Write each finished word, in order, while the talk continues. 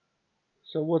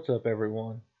So what's up,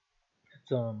 everyone?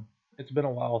 It's um it's been a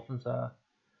while since I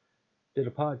did a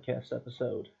podcast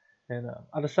episode, and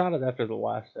I decided after the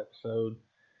last episode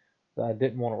that I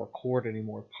didn't want to record any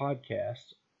more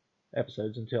podcast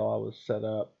episodes until I was set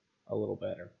up a little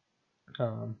better.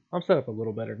 I'm set up a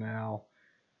little better now,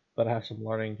 but I have some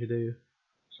learning to do,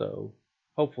 so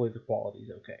hopefully the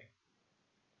quality's okay.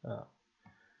 Uh,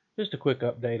 just a quick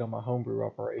update on my homebrew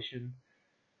operation.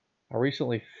 I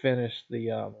recently finished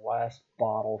the last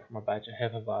bottle from a batch of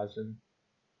Hefeweizen,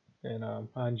 and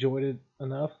I enjoyed it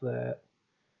enough that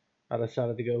I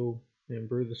decided to go and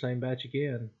brew the same batch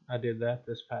again. I did that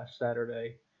this past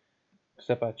Saturday,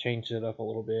 except I changed it up a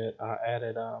little bit. I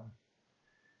added a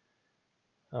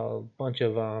bunch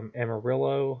of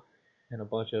Amarillo and a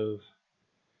bunch of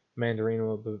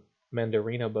Mandarino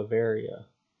Mandarina Bavaria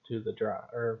to the dry,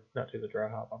 or not to the dry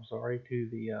hop. I'm sorry, to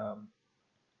the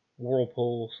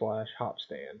whirlpool slash hop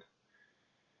stand,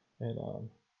 and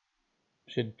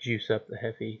should juice up the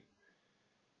Hefe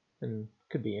and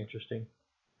could be interesting.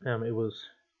 It was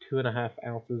 2.5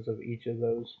 ounces of each of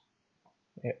those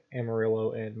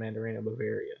Amarillo and Mandarina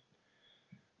Bavaria.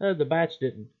 The batch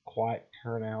didn't quite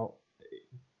turn out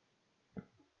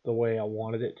the way I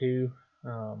wanted it to.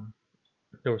 Um,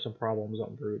 there were some problems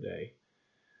on brew day.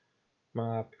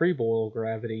 My pre-boil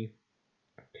gravity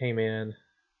came in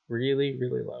really,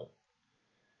 really low.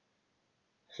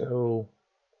 So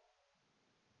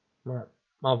my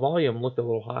my volume looked a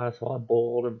little high, so I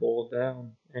boiled and boiled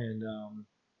down, and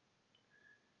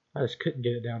I just couldn't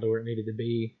get it down to where it needed to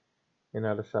be, and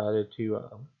I decided to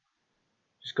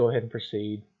just go ahead and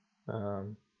proceed.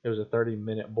 It was a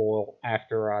 30-minute boil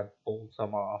after I boiled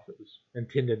some off. It was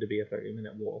intended to be a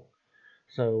 30-minute boil.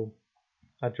 So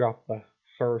I dropped the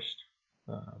first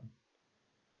um,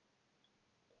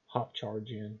 hop charge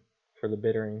in for the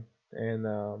bittering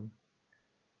and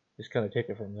just kind of take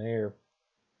it from there.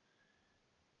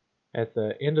 At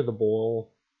the end of the boil,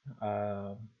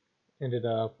 ended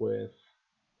up with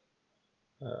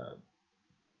uh,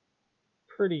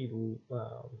 pretty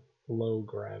low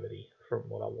gravity from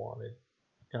what I wanted.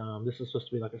 This is supposed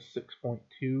to be like a 6.2%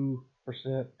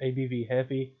 ABV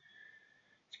heavy.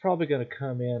 It's probably going to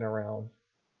come in around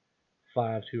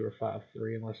 5.2 or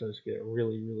 5.3 unless I just get a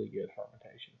really, really good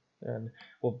fermentation.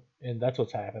 And that's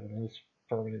what's happening. It's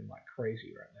fermenting like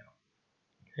crazy right now.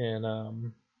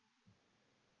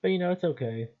 But it's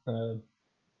okay. A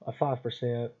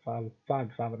 5%, 5 to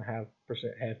 5.5%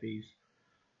 hefties.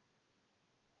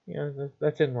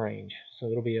 That's in range,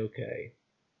 so it'll be okay.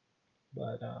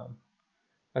 But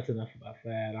that's enough about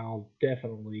that. I'll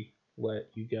definitely let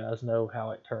you guys know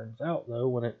how it turns out though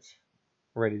when it's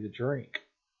ready to drink.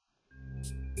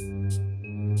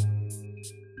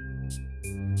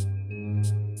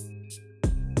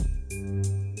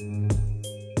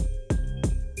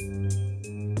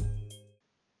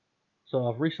 So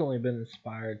I've recently been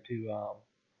inspired to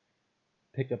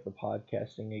pick up the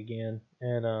podcasting again,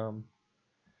 and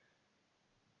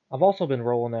I've also been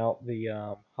rolling out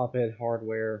the Hophead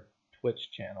Hardware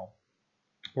Twitch channel.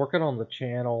 Working on the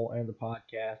channel and the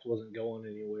podcast wasn't going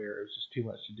anywhere. It was just too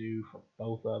much to do for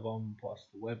both of them, plus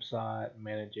the website,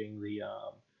 managing the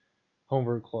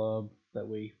homebrew club that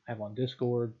we have on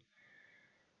Discord.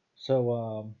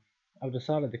 So I've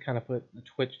decided to kind of put the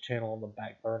Twitch channel on the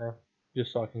back burner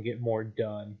just so I can get more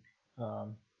done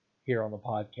um, here on the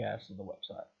podcast and the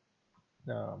website.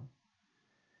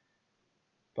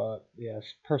 But yes,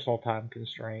 personal time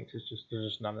constraints. There's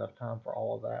just not enough time for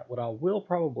all of that. What I will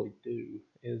probably do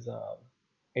is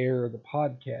air the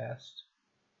podcast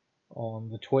on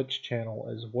the Twitch channel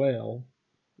as well,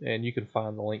 and you can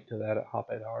find the link to that at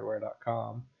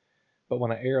hopheadhardware.com. But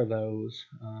when I air those,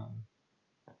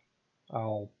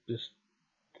 I'll just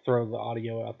throw the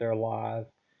audio out there live,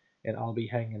 and I'll be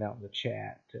hanging out in the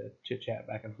chat to chit chat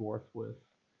back and forth with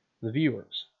the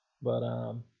viewers. But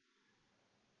I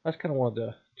just kind of wanted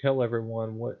to tell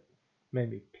everyone what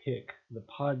made me pick the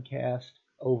podcast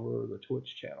over the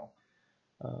Twitch channel.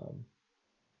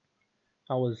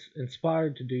 I was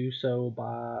inspired to do so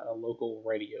by a local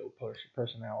radio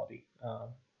personality.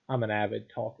 I'm an avid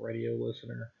talk radio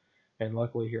listener, and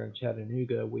luckily here in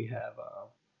Chattanooga we have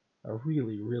a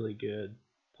really, really good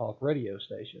talk radio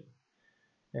station.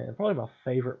 And probably my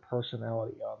favorite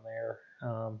personality on there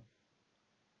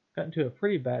got into a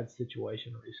pretty bad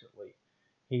situation recently.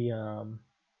 He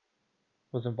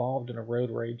was involved in a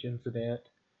road rage incident,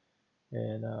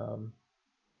 and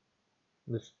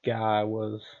this guy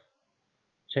was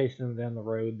chasing him down the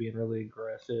road, being really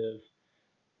aggressive.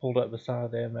 Pulled up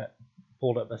beside him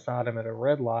at a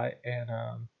red light and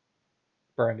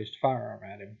brandished a firearm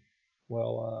at him.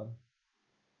 Well,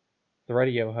 the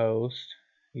radio host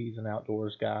He's an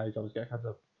outdoors guy. He's always got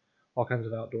all kinds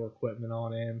of outdoor equipment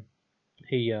on him.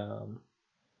 He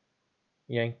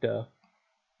yanked a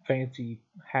fancy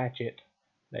hatchet,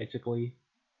 basically,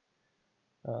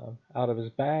 out of his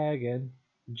bag and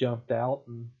jumped out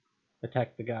and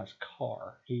attacked the guy's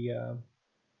car. He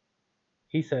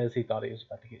says he thought he was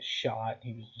about to get shot.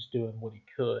 He was just doing what he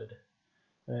could,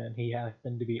 and he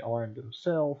happened to be armed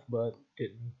himself, but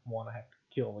didn't want to have to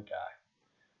kill the guy.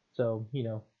 So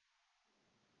you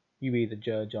be the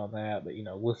judge on that, but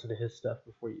listen to his stuff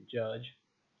before you judge,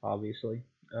 obviously.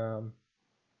 Um,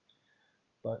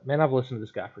 but man, I've listened to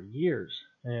this guy for years,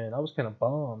 and I was kind of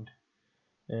bummed,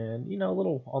 and a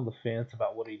little on the fence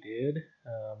about what he did.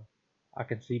 I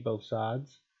can see both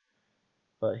sides,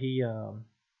 but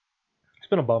it's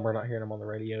been a bummer not hearing him on the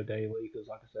radio daily because,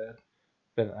 like I said,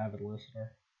 been an avid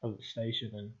listener of the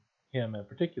station and him in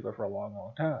particular for a long,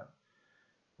 long time.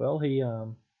 Well, he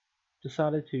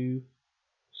decided to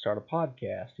start a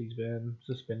podcast. He's been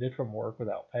suspended from work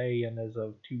without pay, and as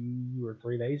of 2 or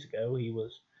 3 days ago, he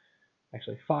was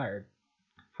actually fired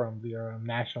from the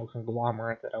national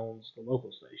conglomerate that owns the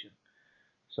local station.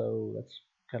 So that's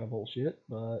kind of bullshit,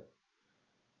 but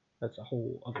that's a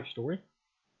whole other story.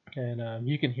 And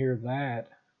you can hear that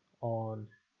on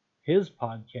his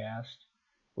podcast,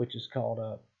 which is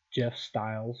called Jeff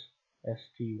Styles,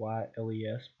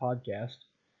 Styles podcast.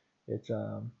 It's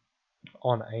on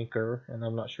Anchor, and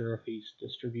I'm not sure if he's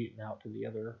distributing out to the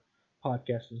other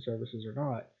podcasting services or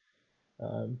not.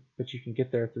 But you can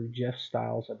get there through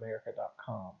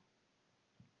jeffstylesamerica.com.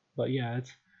 But yeah,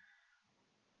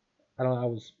 I don't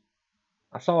know,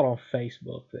 I saw it on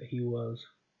Facebook that he was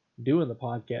doing the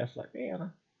podcast. Like,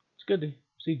 man, it's good to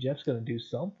see Jeff's going to do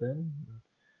something.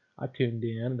 I tuned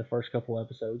in. The first couple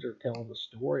episodes are telling the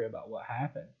story about what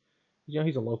happened.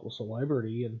 He's a local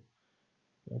celebrity, and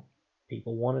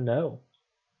people want to know.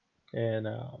 And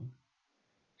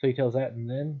so he tells that, and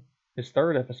then his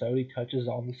third episode, he touches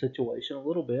on the situation a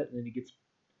little bit, and then he gets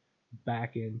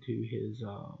back into his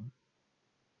a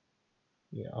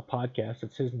podcast.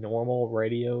 It's his normal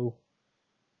radio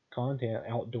content,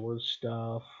 outdoors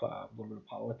stuff, a little bit of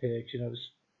politics,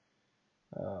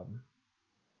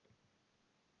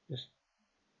 just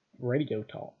radio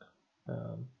talk,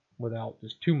 without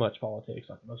just too much politics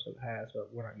like most of it has.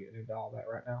 But we're not getting into all that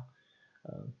right now.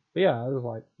 But yeah, I was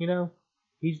like,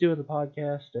 he's doing the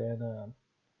podcast, and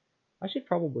I should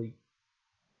probably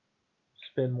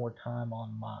spend more time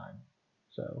on mine.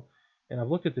 So, and I've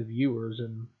looked at the viewers,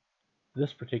 and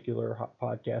this particular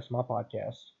podcast, my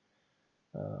podcast,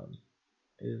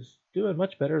 is doing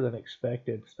much better than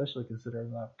expected, especially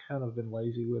considering I've kind of been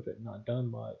lazy with it and not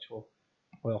done much.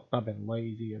 Well, not been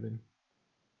lazy, I've been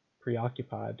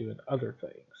preoccupied doing other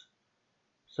things.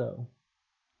 So,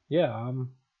 yeah,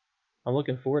 I'm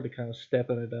looking forward to kind of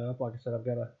stepping it up. Like I said, I've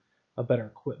got a better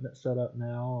equipment set up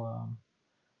now.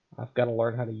 I've got to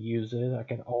learn how to use it. I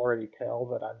can already tell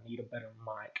that I need a better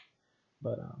mic,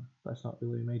 but that's not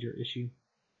really a major issue.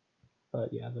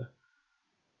 But yeah,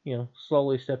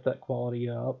 slowly step that quality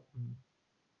up.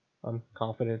 I'm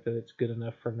confident that it's good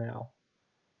enough for now.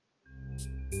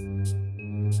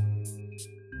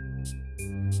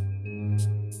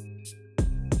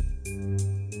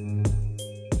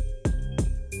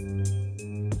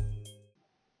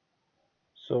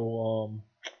 So,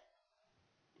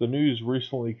 the news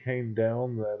recently came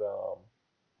down that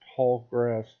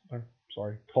Tallgrass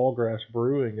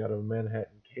Brewing out of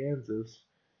Manhattan, Kansas,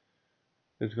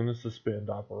 is going to suspend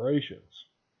operations.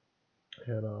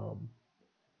 And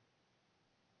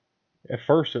at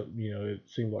first, it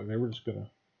seemed like they were just going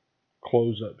to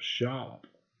close up shop,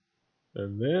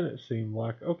 and then it seemed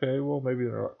like, okay, well, maybe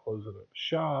they're not closing up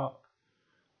shop.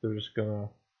 They're just going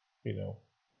to,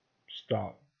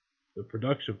 stop the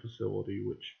production facility,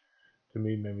 which to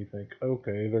me made me think,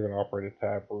 okay, they're going to operate a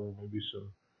tap room, maybe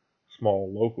some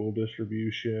small local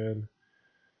distribution,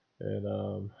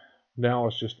 and now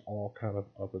it's just all kind of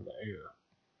up in the air.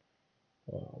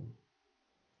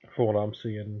 For what I'm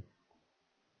seeing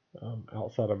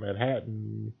outside of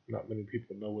Manhattan, not many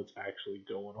people know what's actually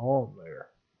going on there,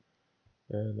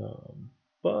 and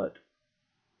but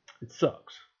it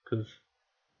sucks because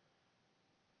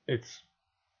it's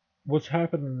what's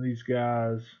happening to these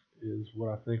guys is what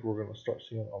I think we're going to start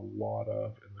seeing a lot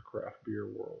of in the craft beer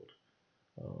world.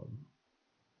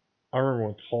 I remember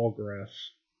when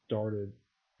Tallgrass started,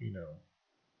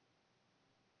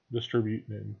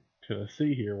 distributing in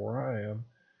Tennessee here where I am,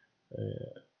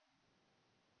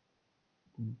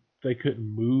 they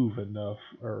couldn't move enough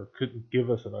or couldn't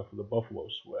give us enough of the Buffalo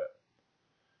Sweat.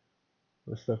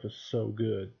 This stuff is so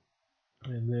good.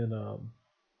 And then,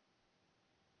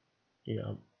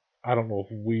 I don't know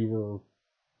if we were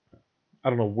I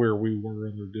don't know where we were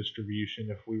in the distribution,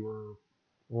 if we were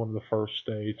one of the first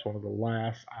states, one of the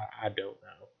last. I don't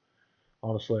know.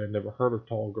 Honestly, I never heard of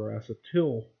Tallgrass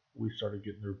until we started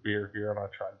getting their beer here, and I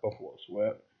tried Buffalo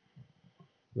Sweat.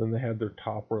 Then they had their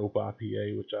Top Rope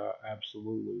IPA, which I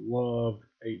absolutely loved.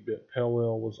 8-Bit Pale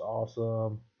Ale was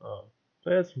awesome.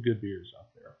 They had some good beers out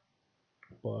there.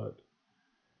 But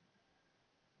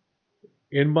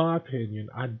in my opinion,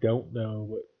 I don't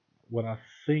know what I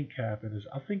think happened is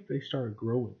I think they started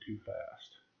growing too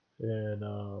fast. And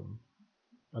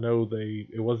I know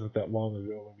it wasn't that long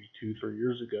ago, maybe 2, 3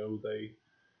 years ago, they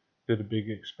did a big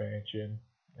expansion,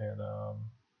 and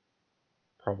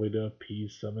probably to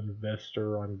appease some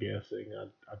investor, I'm guessing.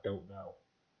 I don't know,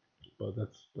 but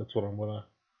that's what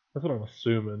I'm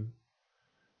assuming.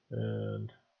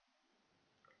 And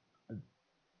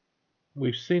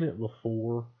we've seen it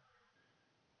before.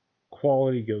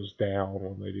 Quality goes down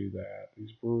when they do that.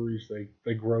 These breweries,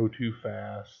 they grow too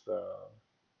fast.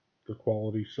 The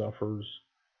quality suffers,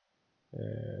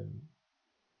 and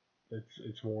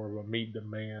it's more of a meet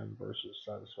demand versus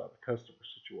satisfy the customer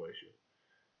situation.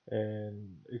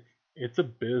 And it's a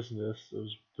business.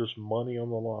 There's money on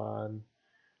the line.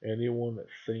 Anyone that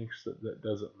thinks that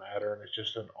doesn't matter and it's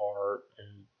just an art,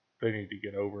 and they need to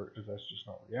get over it because that's just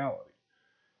not reality.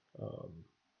 Um,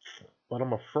 but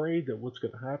I'm afraid that what's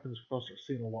going to happen is we're going to start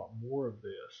seeing a lot more of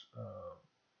this.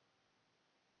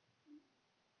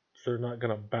 They're not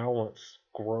going to balance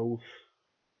growth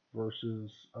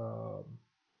versus,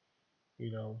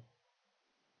 you know,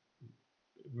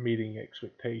 meeting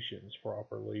expectations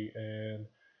properly, and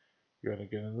you're going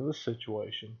to get into this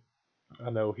situation. I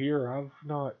know here,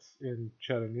 in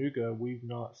Chattanooga, we've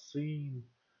not seen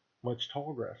much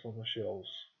tall grass on the shelves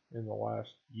in the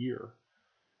last year.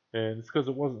 And it's because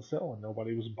it wasn't selling.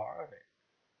 Nobody was buying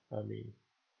it. I mean,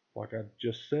 like I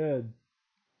just said,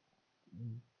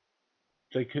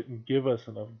 they couldn't give us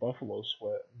enough buffalo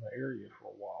sweat in the area for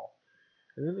a while.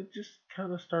 And then it just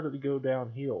kind of started to go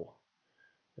downhill.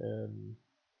 And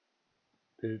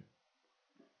it,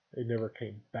 it never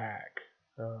came back.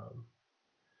 Um,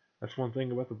 that's one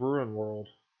thing about the brewing world.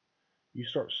 You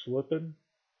start slipping,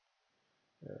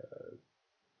 uh,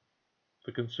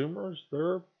 the consumers,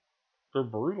 they're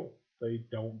brutal. They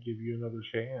don't give you another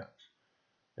chance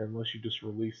unless you just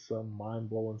release some mind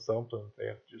blowing something.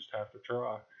 Just have to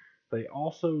try. They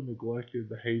also neglected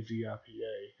the hazy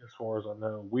IPA, as far as I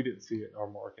know. We didn't see it in our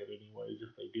market, anyways.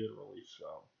 If they did release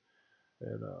some,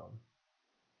 and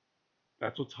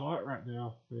that's what's hot right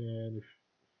now. And if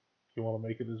you want to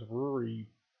make it as a brewery,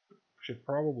 you should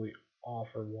probably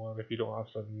offer one if you don't have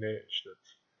some niche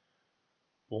that's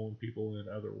pulling people in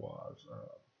otherwise.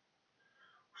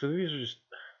 So these are just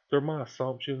they're my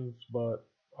assumptions, but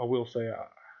I will say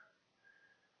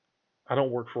I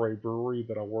don't work for a brewery,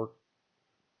 but I work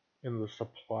in the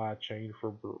supply chain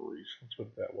for breweries. Let's put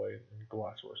it that way, in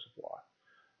glassware supply,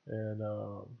 and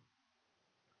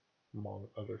among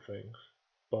other things.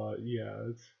 But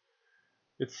yeah,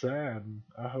 it's sad.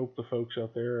 I hope the folks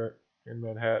out there in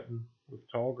Manhattan with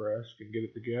Tallgrass can get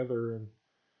it together and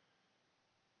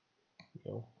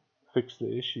you know fix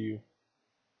the issue.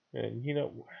 And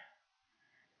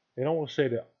and I want to say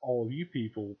to all of you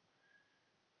people,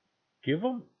 give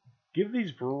them give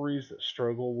these breweries that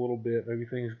struggle a little bit, maybe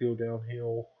things go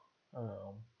downhill.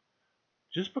 Um,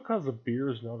 just because the beer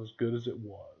is not as good as it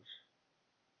was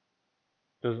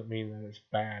doesn't mean that it's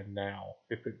bad now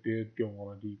if it did go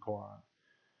on a decline.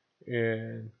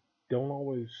 And don't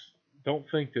always don't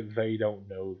think that they don't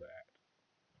know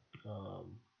that,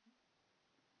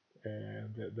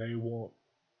 and that they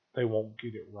won't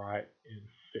get it right and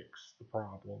fix the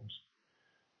problems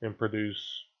and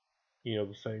produce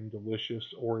the same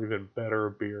delicious or even better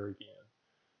beer again.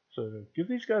 So give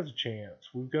these guys a chance.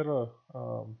 We've got a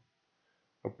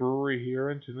brewery here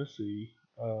in Tennessee,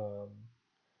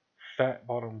 Fat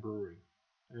Bottom Brewing,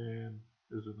 and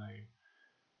is the name.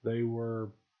 They were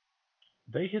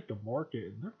they hit the market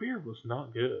and their beer was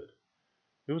not good.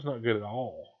 It was not good at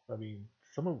all. I mean,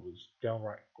 some of it was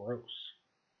downright gross,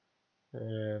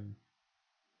 and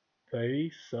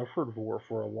they suffered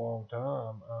for a long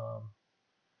time.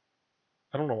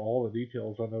 I don't know all the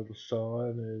details. I know the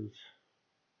son is,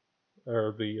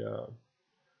 or the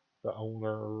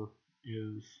owner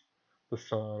is the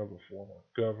son of a former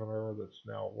governor that's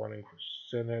now running for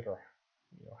Senate or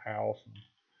House. And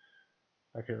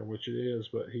I can't remember which it is,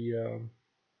 but he's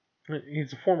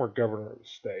a former governor of the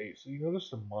state, so there's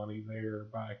some money there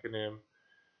backing him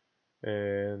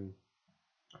and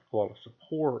a lot of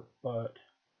support, but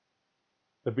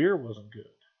the beer wasn't good.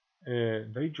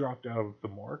 And they dropped out of the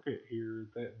market here.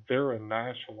 They're in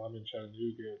Nashville. I'm in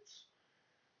Chattanooga. It's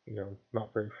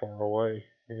not very far away,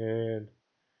 and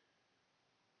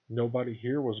nobody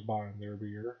here was buying their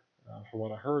beer. From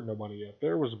what I heard, nobody up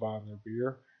there was buying their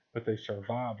beer, but they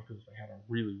survived because they had a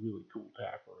really, really cool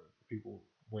tap room. People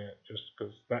went just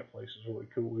because that place is really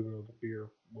cool, even though the beer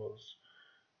was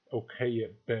okay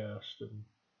at best and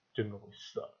generally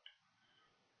sucked.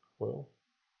 Well,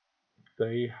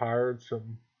 they hired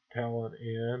some talent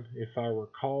in, if I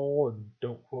recall, and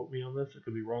don't quote me on this, it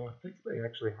could be wrong. I think they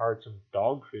actually hired some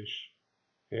Dogfish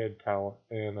head talent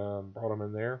and brought them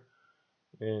in there,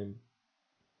 and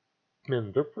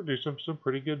they're producing some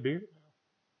pretty good beer.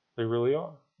 They really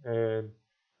are. And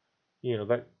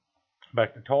that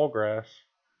back to Tallgrass,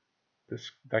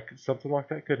 something like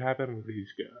that could happen with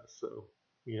these guys. So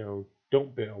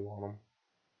don't bail on them.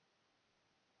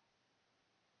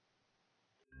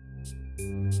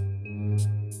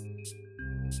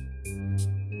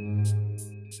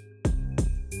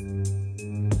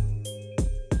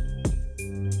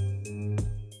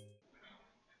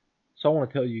 So I want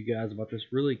to tell you guys about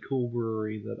this really cool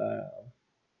brewery that I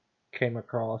came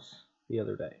across the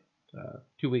other day,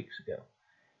 2 weeks ago.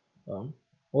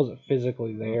 Wasn't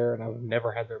physically there, and I've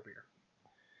never had their beer.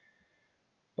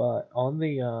 But on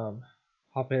the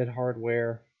Hophead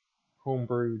Hardware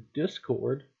Homebrew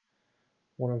Discord,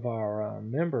 one of our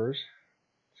members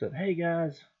said, "Hey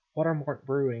guys, Watermark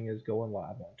Brewing is going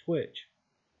live on Twitch."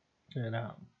 And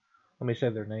let me say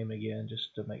their name again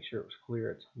just to make sure it was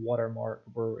clear. It's Watermark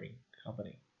Brewing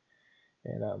Company.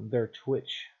 And their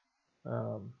Twitch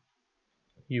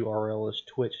URL is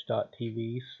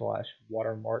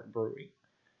twitch.tv/Watermark Brewing.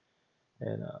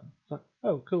 And it's like,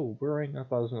 oh, cool, brewing. I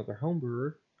thought it was another home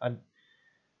brewer.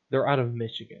 They're out of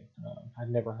Michigan. I'd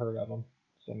never heard of them.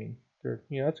 So, I mean, they're,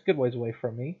 that's a good ways away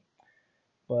from me.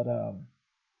 But it's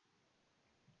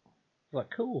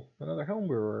like, cool, another home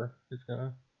brewer is going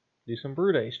to do some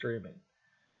brew day streaming.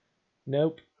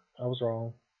 Nope, I was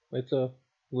wrong. It's a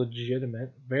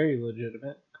legitimate, very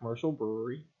legitimate commercial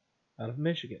brewery out of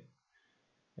Michigan.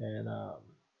 And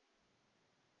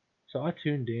so I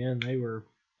tuned in. They were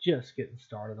just getting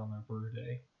started on their brew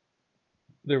day.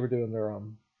 They were doing their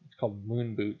it's called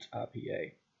Moon Boots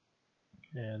IPA,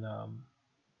 and I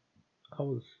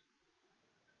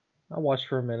watched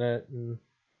for a minute, and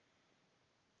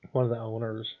one of the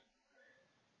owners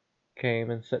came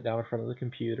and sat down in front of the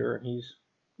computer, and he's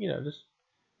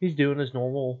doing his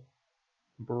normal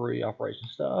brewery operation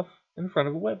stuff in front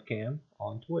of a webcam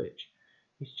on Twitch.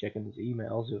 He's checking his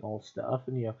emails, doing all this stuff,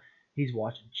 and he's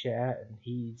watching chat, and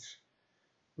he's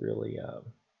really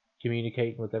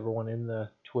communicating with everyone in the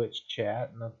Twitch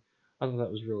chat, and I thought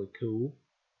that was really cool.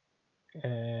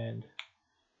 And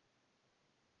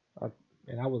I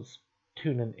was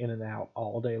tuning in and out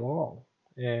all day long,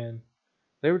 and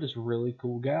they were just really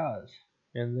cool guys.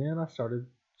 And then I started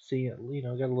seeing, got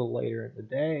a little later in the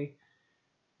day,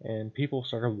 and people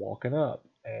started walking up,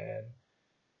 and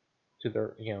to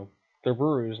their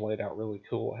brewery was laid out really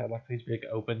cool. It had like these big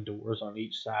open doors on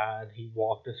each side. He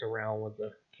walked us around with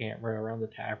the camera around the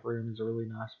tap room. It's a really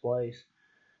nice place.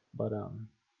 But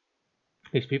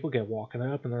these people get walking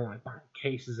up, and they're like buying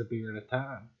cases of beer at a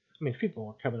time. I mean, if people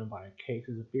are coming and buying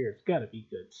cases of beer, it's got to be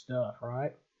good stuff,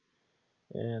 right?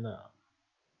 And I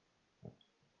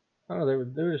don't know, they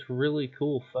were just really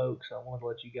cool folks. I wanted to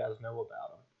let you guys know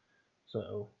about them.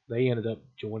 So they ended up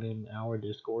joining our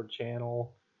Discord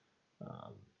channel.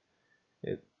 Um,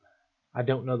 I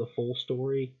don't know the full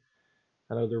story.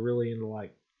 I know they're really into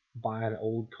like buying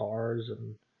old cars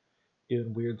and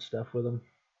doing weird stuff with them,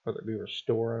 whether it be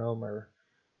restoring them or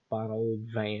buying an old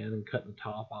van and cutting the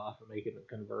top off and making it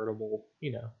convertible.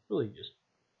 Really just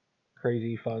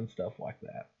crazy fun stuff like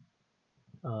that.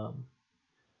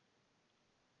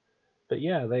 But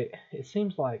yeah, it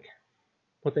seems like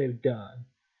what they've done.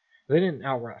 They didn't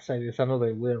outright say this. I know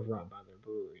they live right by their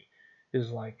brewery.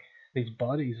 Is like these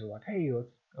buddies are like, hey,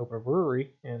 let's open a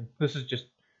brewery, and this is just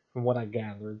from what I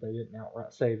gathered. They didn't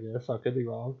outright say this. I could be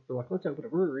wrong. They're like, let's open a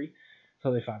brewery.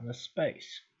 So they find this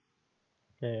space,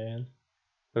 and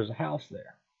there's a house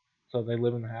there. So they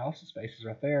live in the house. The space is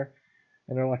right there,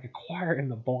 and they're like acquiring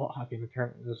the block and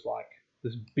turn it into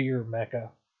this beer mecca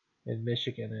in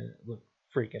Michigan, and it looked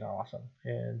freaking awesome.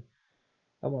 And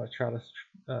I want to try to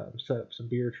set up some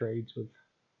beer trades with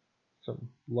some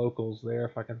locals there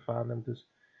if I can find them, because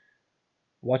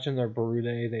watching their brew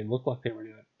day, they looked like they were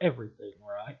doing everything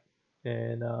right,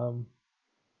 and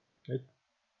it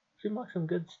seemed like some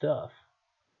good stuff.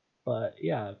 But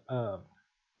yeah,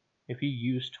 if you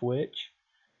use Twitch,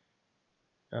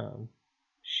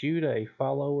 shoot a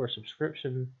follow or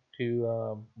subscription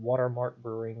to Watermark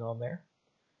Brewing on there.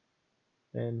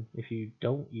 And if you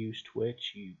don't use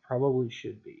Twitch, you probably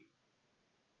should be.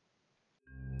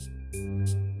 So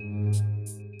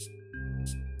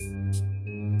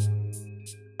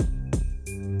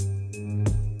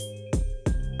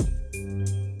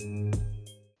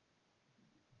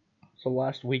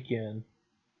last weekend,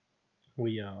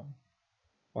 we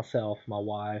myself, my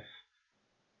wife,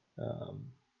 um,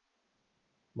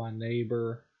 my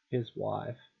neighbor, his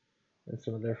wife, and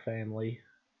some of their family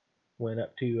went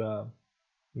up to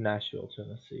Nashville,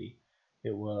 Tennessee.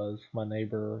 It was my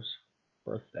neighbor's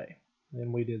birthday,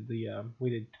 and we did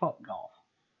Top Golf,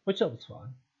 which that was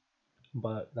fun.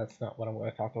 But that's not what I'm going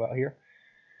to talk about here.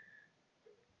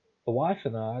 The wife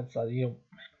and I decided,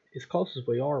 as close as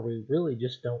we are, we really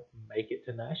just don't make it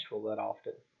to Nashville that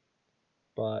often.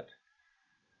 But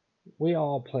we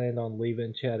all planned on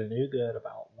leaving Chattanooga at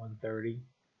about 1:30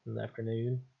 in the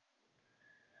afternoon.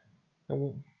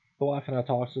 And the wife and I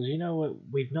talked, says,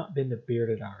 we've not been to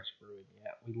Bearded Iris Brewing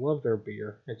yet. We love their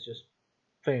beer. It's just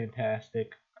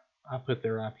fantastic. I put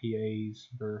their IPAs,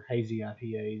 their hazy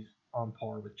IPAs, on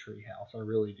par with Treehouse. I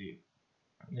really do.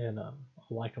 And I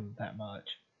like them that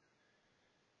much.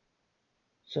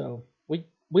 So we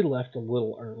left a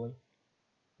little early.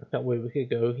 That way we could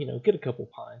go, get a couple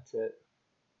pints at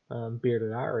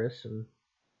Bearded Iris and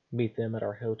meet them at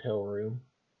our hotel room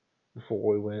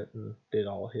before we went and did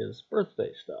all his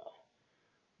birthday stuff.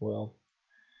 Well,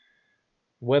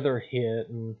 weather hit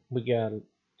and we got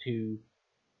to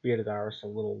Bearded Iris a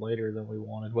little later than we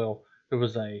wanted. Well, there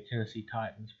was a Tennessee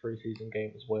Titans preseason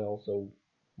game as well, so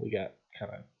we got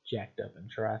kind of jacked up in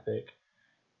traffic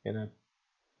in a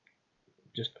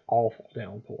just awful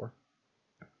downpour.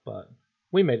 But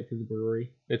we made it to the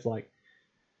brewery. It's like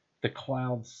the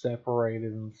clouds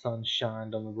separated and the sun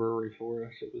shined on the brewery for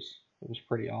us. It was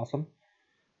pretty awesome.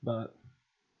 But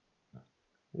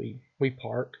we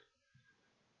parked,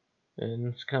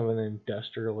 and it's kind of an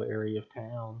industrial area of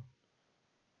town.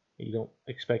 You don't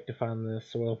expect to find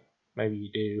this, well, maybe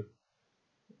you do.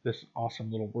 This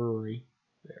awesome little brewery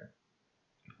there.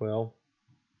 Well,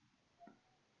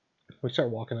 we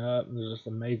start walking up, and there's this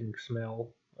amazing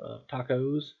smell of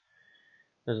tacos.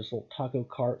 There's this little taco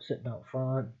cart sitting out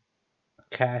front,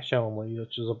 cash only,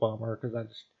 which is a bummer because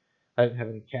I didn't have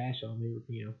any cash on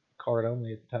me, card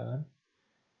only at the time,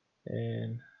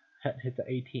 and hadn't hit the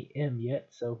ATM yet.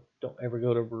 So don't ever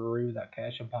go to a brewery without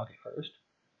cash in pocket first,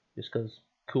 just because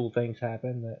cool things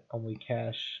happen that only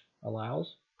cash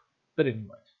allows. But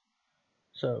anyways,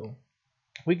 so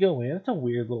we go in. It's a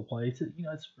weird little place.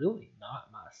 It's really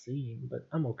not my scene, but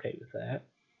I'm okay with that.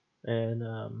 And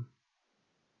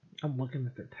I'm looking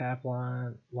at their tap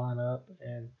lineup,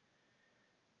 and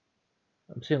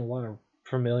I'm seeing a lot of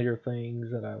familiar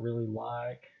things that I really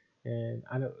like. And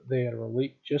I know they had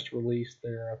just released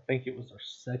I think it was their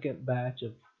second batch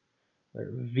of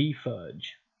their V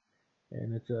Fudge,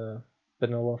 and it's a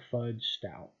vanilla fudge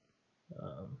stout.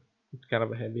 It's kind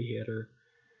of a heavy hitter,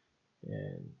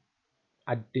 and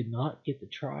I did not get to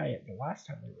try it the last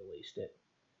time they released it.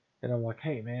 And I'm like,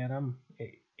 hey man,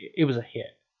 it was a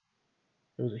hit.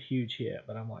 It was a huge hit,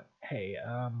 but I'm like, hey,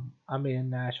 I'm in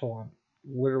Nashville. I'm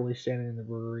literally standing in the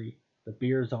brewery. The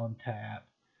beer's on tap.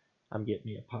 I'm getting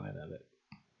me a pint of it.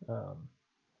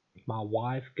 My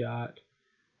wife got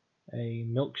a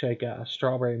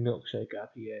strawberry milkshake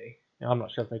IPA. Now, I'm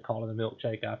not sure if they called it a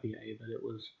milkshake IPA, but it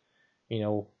was,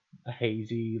 a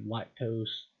hazy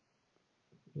lactose,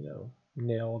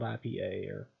 nailed IPA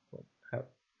or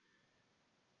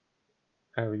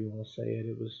however you want to say it.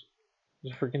 It was a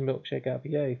freaking milkshake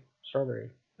IPA, strawberry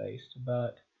based.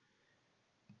 But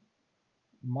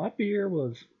my beer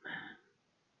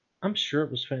I'm sure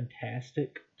it was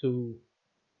fantastic to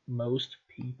most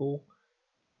people.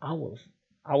 I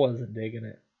wasn't digging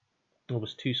it. It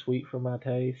was too sweet for my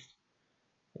taste.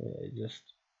 It just,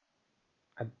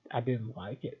 I didn't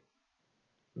like it.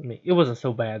 I mean, it wasn't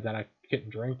so bad that I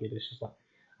couldn't drink it. It's just like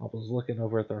I was looking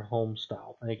over at their home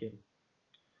style, thinking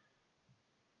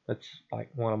that's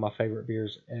like one of my favorite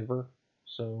beers ever.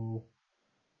 So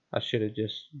I should have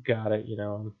just got it.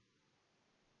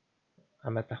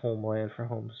 I'm at the homeland for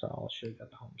home style. I should have got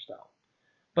the home style.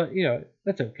 But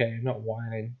that's okay. I'm not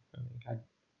whining.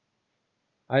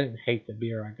 I didn't hate the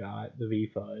beer I got, the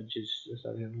V Fudge. It's just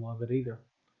I didn't love it either.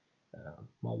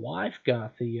 My wife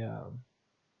got the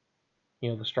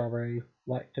strawberry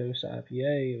lactose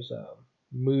IPA. It was a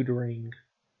Mood Ring,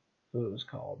 what it was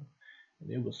called, and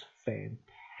it was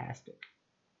fantastic.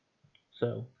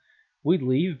 So we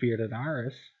leave Bearded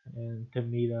Iris and to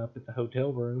meet up at the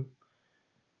hotel room.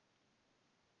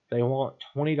 They want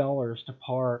 $20 to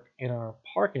park in our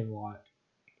parking lot,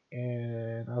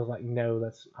 and I was like,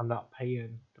 no, I'm not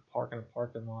paying to park in a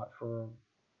parking lot for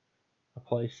a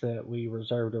place that we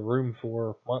reserved a room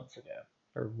for months ago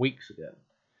or weeks ago.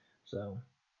 So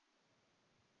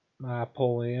I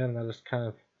pull in and I just kind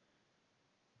of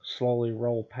slowly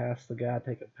roll past the guy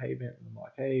taking payment, and I'm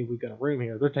like, hey, we got a room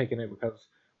here. They're taking it because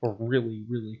we're really,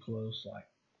 really close, like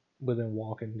within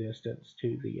walking distance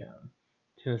to the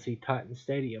Tennessee Titans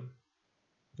Stadium.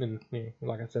 And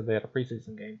like I said, they had a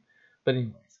preseason game. But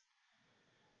anyways,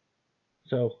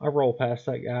 so I roll past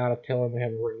that guy. I tell him we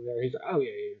have a room there. He's like, oh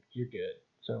yeah, you're good.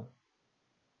 So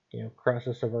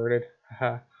crisis averted.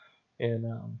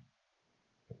 And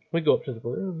we go up to the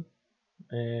room,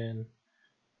 and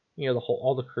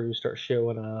all the crew starts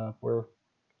showing up. We're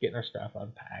getting our stuff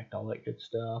unpacked, all that good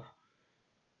stuff.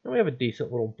 And we have a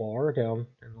decent little bar down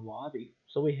in the lobby,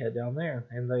 so we head down there,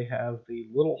 and they have the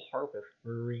Little Harpeth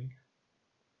Brewing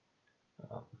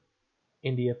um,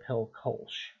 India Pale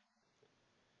Kolsch,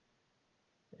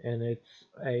 and it's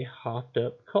a hopped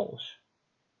up Kolsch,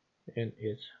 and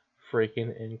it's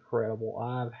freaking incredible.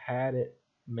 I've had it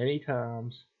many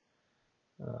times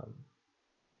um,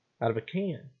 out of a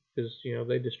can because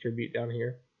they distribute down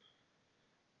here,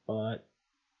 but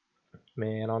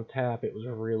man, on tap it was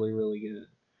really, really good.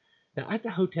 Now at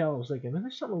the hotel I was thinking, man,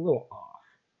 there's something a little off.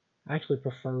 I actually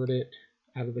preferred it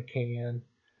out of the can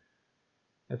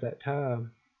at that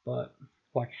time, but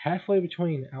like halfway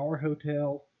between our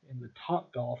hotel and the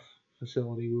Top Golf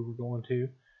facility we were going to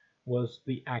was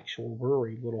the actual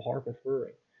brewery, Little Harpeth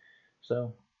Brewing.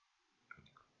 So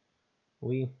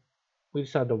we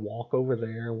decided to walk over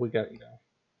there. We got a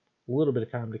little bit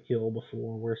of time to kill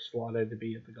before we're slotted to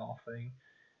be at the golf thing,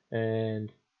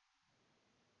 and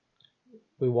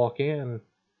we walk in.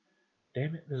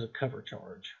 Damn it, there's a cover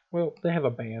charge. Well, they have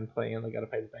a band playing. They got to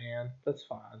pay the band. That's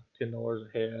fine. $10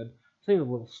 a head. Seemed a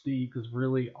little steep because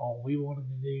really all we wanted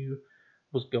to do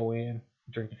was go in,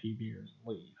 drink a few beers,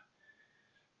 and leave.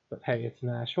 But hey, it's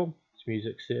Nashville. It's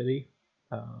Music City.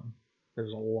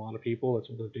 There's a lot of people. That's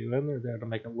what they're doing. They're there to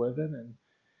make a living,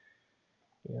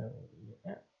 and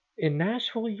in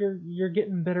Nashville, you're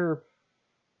getting better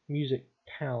music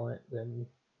talent than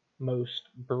most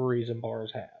breweries and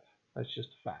bars have. That's just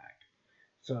a fact.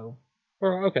 So,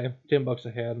 we're okay. $10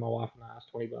 a head. My wife and I, it's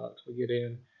 $20. We get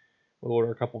in. We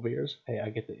order a couple beers. Hey, I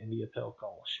get the India Pale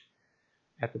Kolsch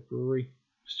at the brewery.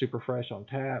 Super fresh on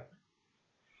tap.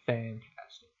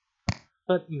 Fantastic.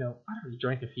 But I already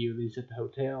drank a few of these at the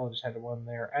hotel. I just had one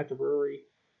there at the brewery.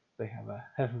 They have a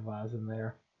Hefeweizen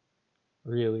there.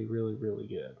 Really, really, really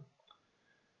good.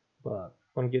 But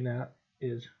what I'm getting at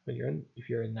is if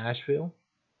you're in Nashville,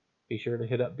 be sure to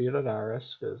hit up Bearded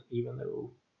Iris, because even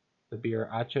though the beer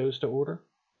I chose to order,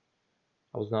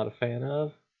 I was not a fan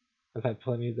of. I've had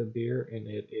plenty of the beer, and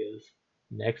it is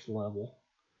next level.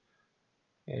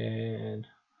 And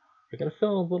I got a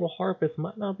feeling Little Harpeth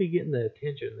might not be getting the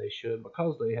attention they should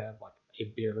because they have like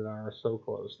a Bearded Iris so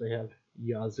close. They have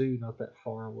Yazoo not that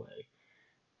far away.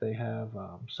 They have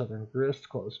Southern Grist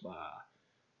close by.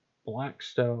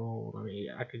 Blackstone. I mean,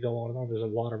 I could go on and on. There's a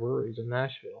lot of breweries in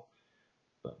Nashville.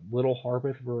 But Little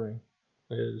Harpeth Brewing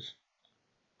is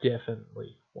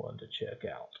definitely one to check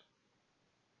out.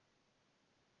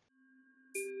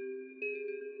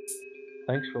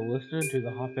 Thanks for listening to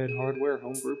the Hophead Hardware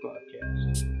Homebrew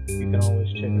Podcast. You can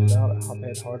always check us out at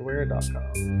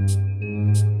hopheadhardware.com.